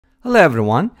Hello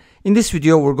everyone. In this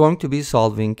video we're going to be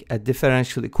solving a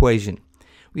differential equation.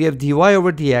 We have dy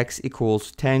over dx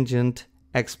equals tangent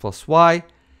x plus y,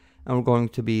 and we're going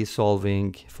to be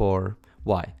solving for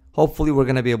y. Hopefully we're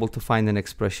going to be able to find an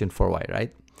expression for y,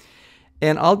 right?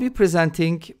 And I'll be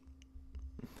presenting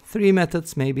three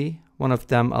methods maybe. One of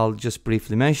them I'll just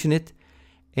briefly mention it.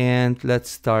 And let's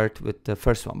start with the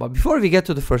first one. But before we get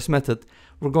to the first method,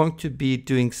 we're going to be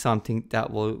doing something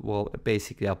that will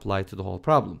basically apply to the whole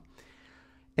problem.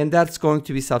 And that's going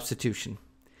to be substitution.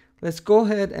 Let's go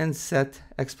ahead and set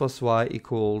x plus y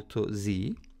equal to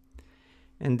z.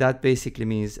 And that basically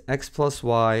means x plus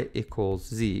y equals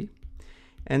z.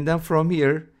 And then from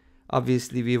here,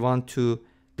 obviously we want to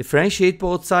differentiate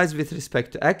both sides with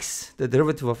respect to x. The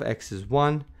derivative of x is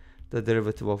 1. The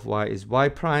derivative of y is y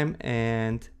prime.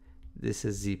 And this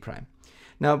is z prime.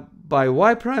 Now, by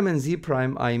y prime and z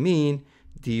prime, I mean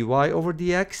dy over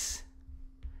dx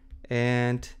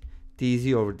and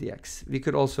dz over dx. We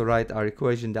could also write our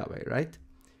equation that way, right?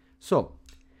 So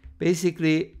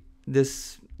basically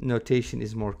this notation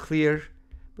is more clear,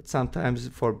 but sometimes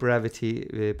for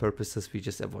brevity purposes we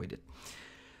just avoid it.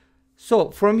 So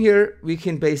from here we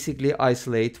can basically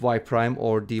isolate y prime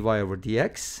or dy over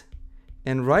dx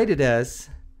and write it as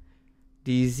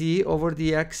dz over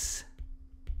dx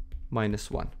minus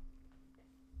 1,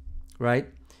 right?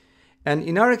 And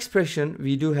in our expression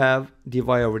we do have dy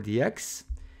over dx.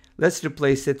 Let's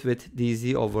replace it with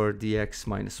dz over dx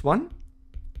minus 1.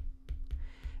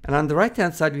 And on the right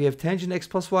hand side we have tangent x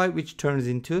plus y, which turns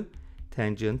into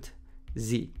tangent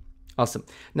z. Awesome.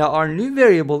 Now our new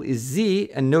variable is z,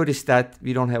 and notice that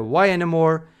we don't have y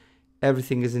anymore.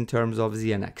 Everything is in terms of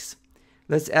z and x.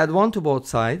 Let's add 1 to both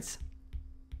sides.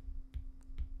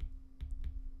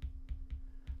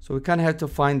 So we kind of have to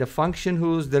find a function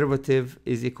whose derivative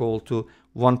is equal to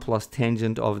 1 plus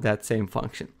tangent of that same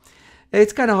function.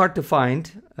 It's kind of hard to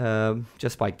find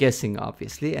just by guessing,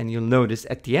 obviously, and you'll notice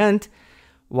at the end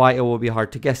why it will be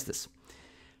hard to guess this.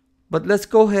 But let's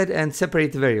go ahead and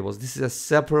separate the variables. This is a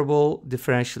separable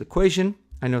differential equation.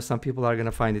 I know some people are going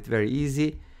to find it very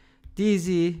easy.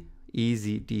 dz,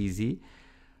 easy, dz,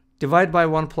 divide by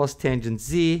 1 plus tangent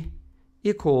z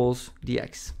equals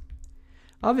dx.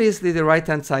 Obviously, the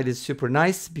right-hand side is super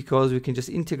nice because we can just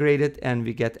integrate it and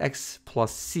we get x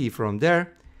plus c from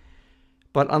there.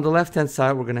 But on the left-hand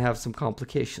side, we're going to have some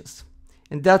complications.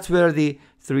 And that's where the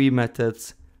three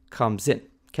methods comes in,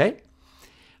 okay?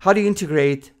 How do you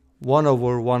integrate 1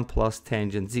 over 1 plus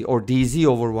tangent z, or dz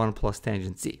over 1 plus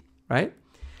tangent z, right?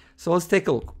 So let's take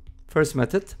a look. First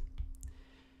method,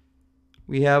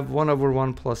 we have 1 over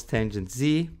 1 plus tangent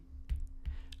z.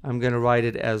 I'm going to write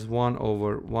it as 1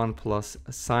 over 1 plus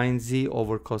sine z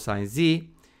over cosine z.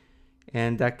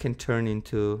 And that can turn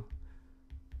into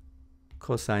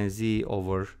cosine z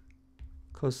over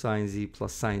cosine z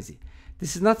plus sine z.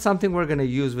 This is not something we're going to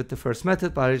use with the first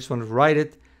method, but I just want to write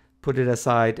it, put it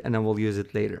aside, and then we'll use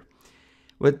it later.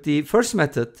 With the first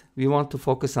method, we want to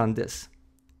focus on this.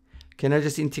 Can I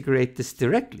just integrate this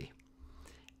directly?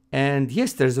 And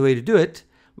yes, there's a way to do it.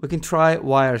 We can try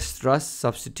Weierstrass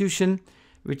substitution,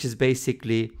 which is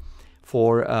basically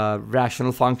for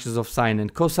rational functions of sine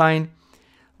and cosine.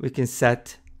 We can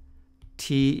set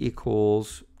t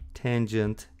equals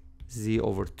tangent z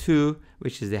over 2,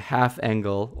 which is a half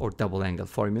angle or double angle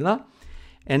formula.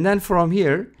 And then from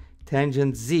here,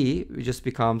 tangent z just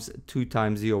becomes 2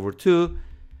 times z over 2,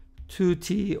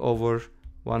 2t over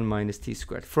 1 minus t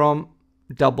squared from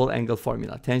double angle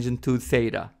formula, tangent to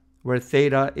theta, where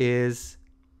theta is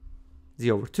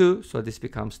z over 2, so this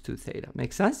becomes 2 theta.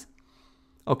 Make sense?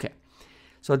 Okay,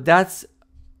 so that's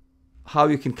how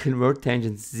you can convert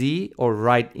tangent z or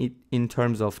write it in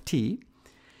terms of t.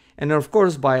 And of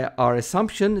course, by our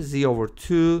assumption, z over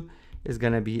 2 is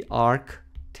going to be arc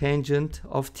tangent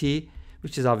of t,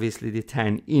 which is obviously the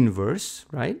tan inverse,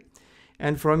 right?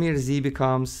 And from here, z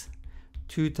becomes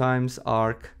 2 times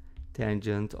arc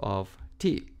tangent of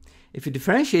t. If you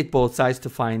differentiate both sides to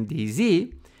find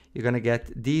dz, you're going to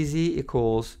get dz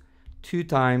equals 2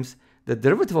 times the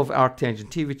derivative of arc tangent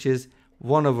t, which is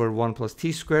 1 over 1 plus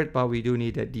t squared, but we do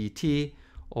need a dt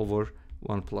over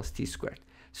 1 plus t squared.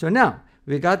 So now,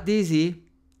 we got dz,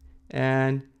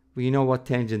 and we know what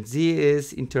tangent z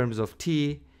is in terms of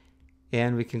t,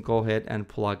 and we can go ahead and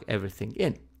plug everything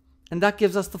in. And that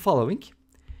gives us the following.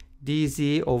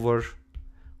 dz over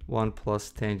 1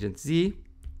 plus tangent z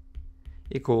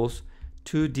equals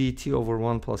 2 dt over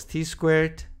 1 plus t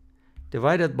squared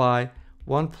divided by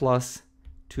 1 plus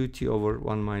 2t over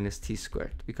 1 minus t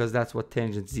squared, because that's what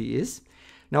tangent z is.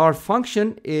 Now our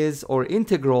function is, or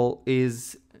integral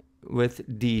is with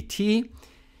dt,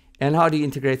 And how do you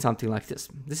integrate something like this?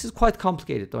 This is quite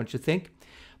complicated, don't you think?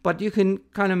 But you can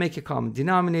kind of make a common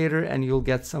denominator and you'll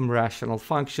get some rational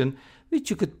function, which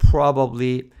you could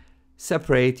probably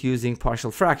separate using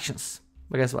partial fractions.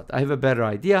 But guess what? I have a better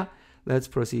idea. Let's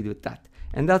proceed with that.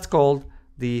 And that's called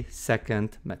the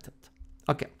second method.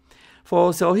 Okay.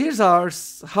 So here's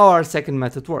how our second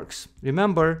method works.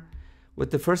 Remember,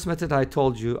 with the first method I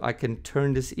told you, I can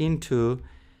turn this into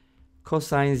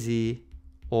cosine z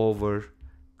over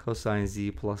cosine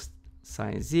z plus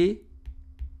sine z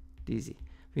dz.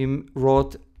 We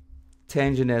wrote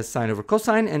tangent as sine over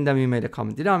cosine, and then we made a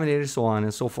common denominator, so on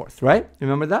and so forth, right?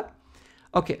 Remember that?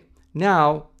 Okay,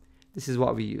 now this is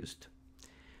what we used.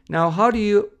 Now, how do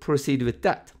you proceed with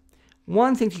that?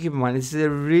 One thing to keep in mind, this is a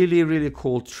really, really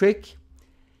cool trick.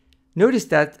 Notice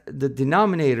that the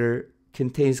denominator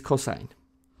contains cosine.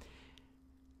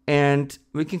 And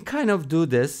we can kind of do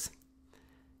this.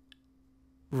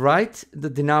 Write the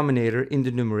denominator in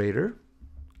the numerator.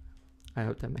 I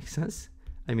hope that makes sense.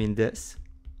 I mean this.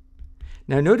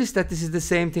 Now notice that this is the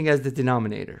same thing as the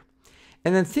denominator.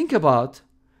 And then think about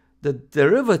the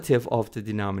derivative of the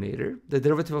denominator. The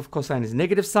derivative of cosine is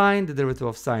negative sine. The derivative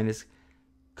of sine is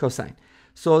cosine.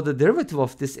 So the derivative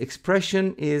of this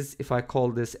expression is, if I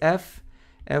call this f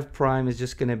prime is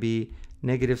just going to be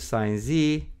negative sine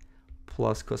z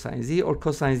plus cosine z, or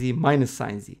cosine z minus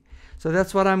sine z. So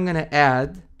that's what I'm going to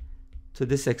add to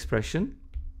this expression.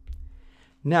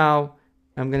 Now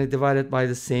I'm going to divide it by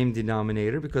the same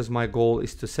denominator because my goal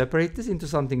is to separate this into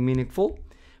something meaningful.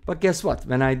 But guess what?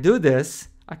 When I do this,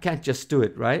 I can't just do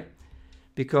it, right?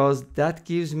 Because that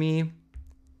gives me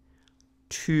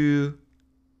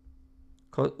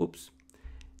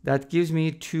that gives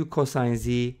me 2 cosine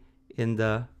z in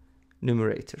the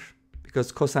numerator,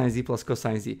 because cosine z plus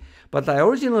cosine z. But I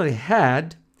originally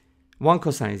had 1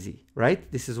 cosine z, right?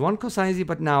 This is 1 cosine z,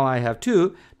 but now I have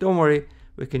 2. Don't worry,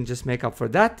 we can just make up for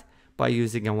that by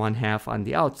using a 1/2 on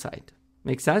the outside.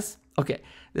 Make sense? Okay,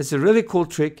 this is a really cool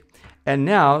trick. And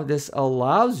now this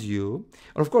allows you,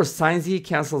 and of course sine z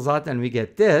cancels out and we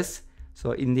get this.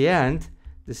 So in the end,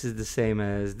 this is the same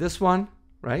as this one,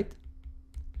 right?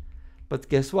 But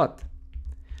guess what?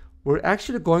 We're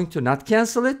actually going to not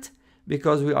cancel it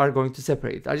because we are going to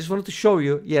separate it. I just wanted to show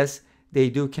you, yes, they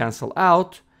do cancel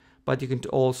out, but you can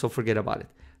also forget about it.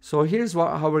 So here's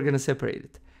how we're going to separate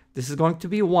it. This is going to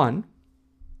be 1,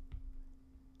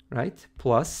 right?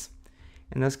 Plus,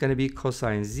 and that's going to be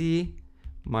cosine z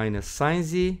minus sine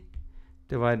z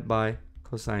divided by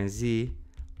cosine z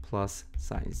plus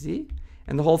sine z.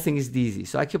 And the whole thing is dz.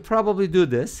 So I could probably do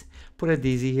this, put a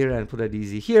dz here and put a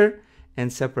dz here,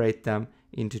 and separate them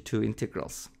into 2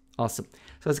 integrals. Awesome.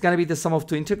 So it's going to be the sum of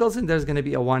 2 integrals, and there's going to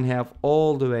be a 1/2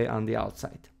 all the way on the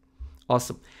outside.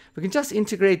 Awesome. We can just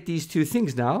integrate these 2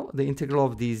 things now. The integral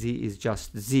of dz is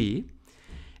just z.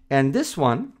 And this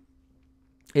one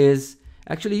is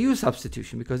actually u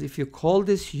substitution, because if you call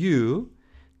this u,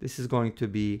 this is going to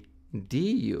be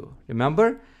du.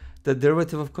 Remember, the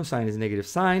derivative of cosine is negative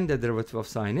sine. The derivative of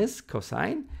sine is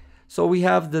cosine. So we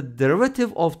have the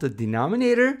derivative of the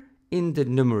denominator in the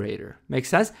numerator. Makes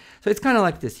sense? So it's kind of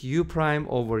like this, u prime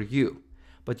over u.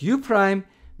 But u prime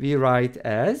we write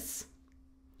as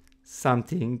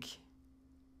something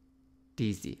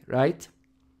dz, right?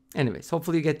 Anyways,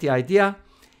 hopefully you get the idea.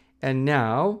 And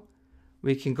now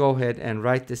we can go ahead and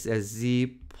write this as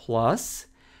z plus.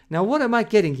 Now what am I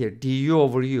getting here? du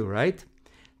over u, right?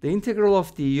 The integral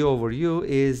of du over u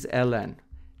is ln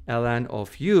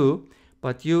of u,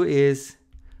 but u is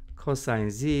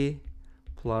cosine z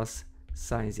plus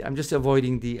sine z. I'm just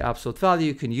avoiding the absolute value.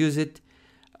 You can use it.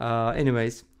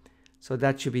 Anyways, so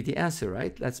that should be the answer,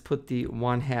 right? Let's put the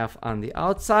 1/2 on the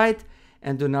outside,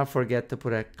 and do not forget to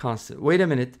put a constant. Wait a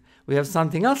minute. We have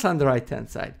something else on the right-hand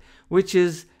side, which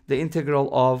is the integral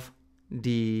of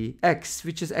dx,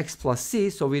 which is x plus c.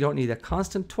 So we don't need a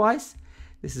constant twice.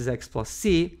 This is x plus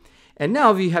c. And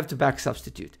now we have to back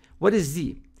substitute. What is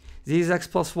z? Z is x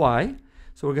plus y.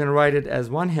 So we're going to write it as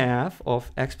 1/2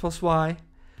 of x plus y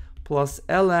plus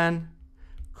ln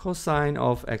cosine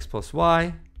of x plus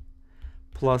y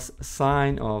plus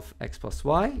sine of x plus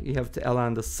y. You have to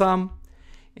ln the sum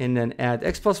and then add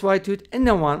x plus y to it, and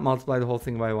then multiply the whole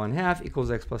thing by 1/2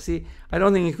 equals x plus c. I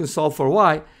don't think you can solve for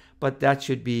y, but that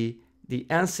should be the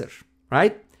answer,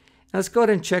 right? Now let's go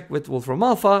ahead and check with Wolfram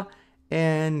Alpha,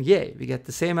 and yay, we get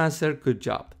the same answer. Good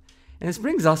job. And this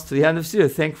brings us to the end of the video.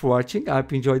 Thanks for watching. I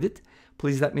hope you enjoyed it.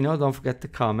 Please let me know. Don't forget to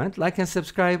comment, like, and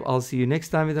subscribe. I'll see you next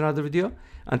time with another video.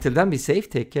 Until then, be safe,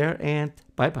 take care, and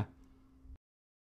bye-bye.